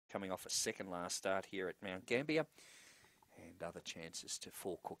coming off a second last start here at Mount Gambier. And other chances to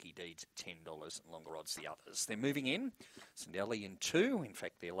 4 Cookie Deeds at $10 and longer odds the others. They're moving in. St Ellie in 2. In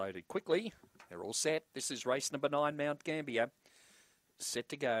fact, they're loaded quickly. They're all set. This is race number 9, Mount Gambier. Set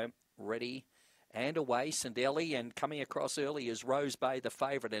to go. Ready and away. St Ellie, and coming across early is Rose Bay, the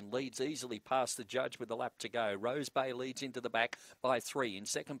favourite, and leads easily past the judge with a lap to go. Rose Bay leads into the back by 3. In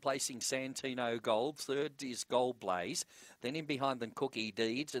second placing, Santino Gold. Third is Gold Blaze. Then in behind them, Cookie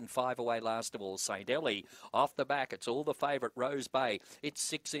Deeds, and 5 away last of all, St Ellie. Off the back, it's all the favourite, Rose Bay. It's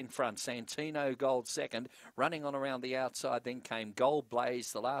 6 in front. Santino Gold second. Running on around the outside, then came Gold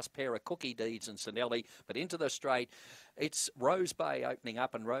Blaze, the last pair of Cookie Deeds and St Ellie. But into the straight, it's Rose Bay opening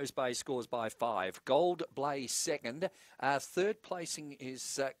up, and Rose Bay scores by 5. Gold Blaze second. Third placing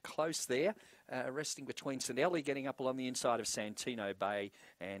is close there, resting between St Ellie getting up along the inside of Santino Bay,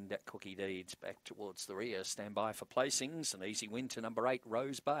 and Cookie Deeds back towards the rear. Stand by for placings. An easy win to number 8,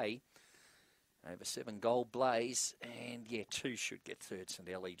 Rose Bay. Over 7, Gold Blaze. And, 2 should get third. St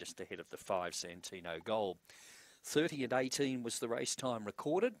Ellie just ahead of the 5, Santino Gold. 30 and 18 was the race time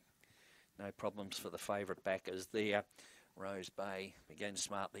recorded. No problems for the favourite backers there. Rose Bay began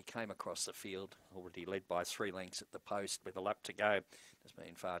smartly, came across the field, already led by 3 lengths at the post with a lap to go. Has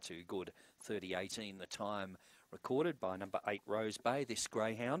been far too good. 30-18 the time recorded by number 8, Rose Bay. This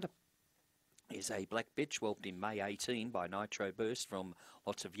greyhound is a black bitch, whelped in May 18 by Nitro Burst from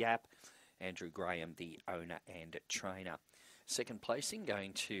Lots of Yap. Andrew Graham, the owner and trainer. Second placing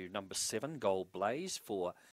going to number 7, Gold Blaze, for